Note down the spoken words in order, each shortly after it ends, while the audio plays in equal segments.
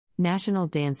National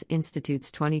Dance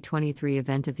Institute's 2023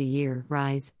 Event of the Year,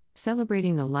 Rise,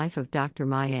 celebrating the life of Dr.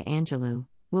 Maya Angelou,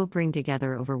 will bring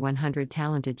together over 100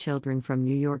 talented children from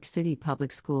New York City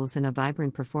public schools in a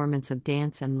vibrant performance of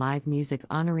dance and live music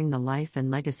honoring the life and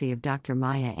legacy of Dr.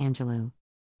 Maya Angelou.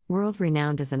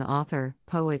 World-renowned as an author,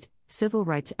 poet, civil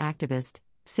rights activist,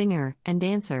 singer, and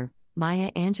dancer,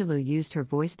 Maya Angelou used her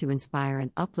voice to inspire and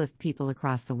uplift people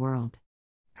across the world.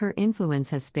 Her influence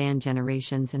has spanned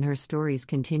generations, and her stories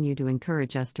continue to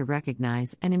encourage us to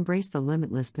recognize and embrace the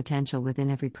limitless potential within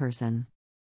every person.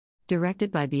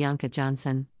 Directed by Bianca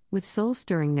Johnson, with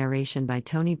soul-stirring narration by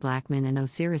Tony Blackman and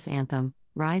Osiris Anthem,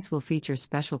 Rise will feature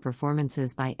special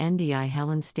performances by NDI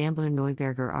Helen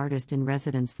Stambler-Neuberger,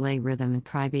 artist-in-residence Lay Rhythm and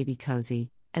Crybaby Cozy,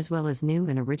 as well as new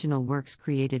and original works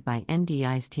created by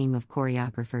NDI's team of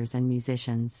choreographers and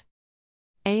musicians.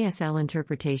 ASL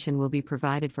interpretation will be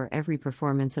provided for every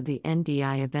performance of the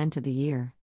NDI Event of the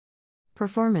Year.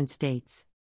 Performance dates: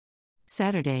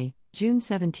 Saturday, June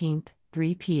 17th,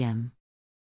 3 p.m.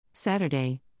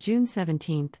 Saturday, June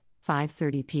 17th,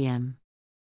 5:30 p.m.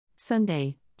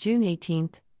 Sunday, June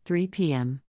 18th, 3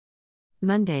 p.m.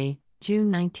 Monday,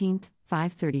 June 19th,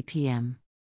 5:30 p.m.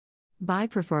 Buy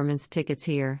performance tickets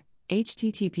here.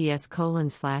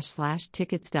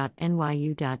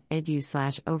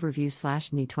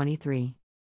 https://tickets.nyu.edu/overview/NE23.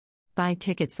 Buy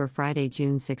tickets for Friday,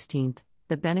 June 16th,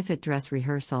 the benefit dress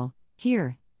rehearsal,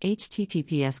 here,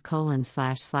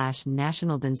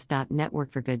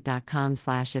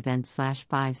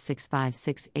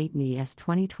 https://nationaldance.networkforgood.com/events/56568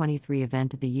 2023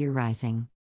 Event of the Year Rising.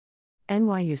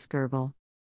 NYU Skirball.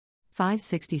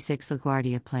 566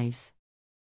 LaGuardia Place.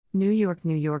 New York,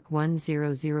 New York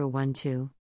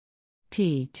 10012.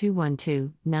 P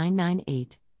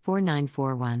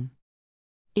 212-998-4941.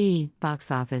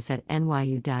 Box office at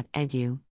nyu.edu.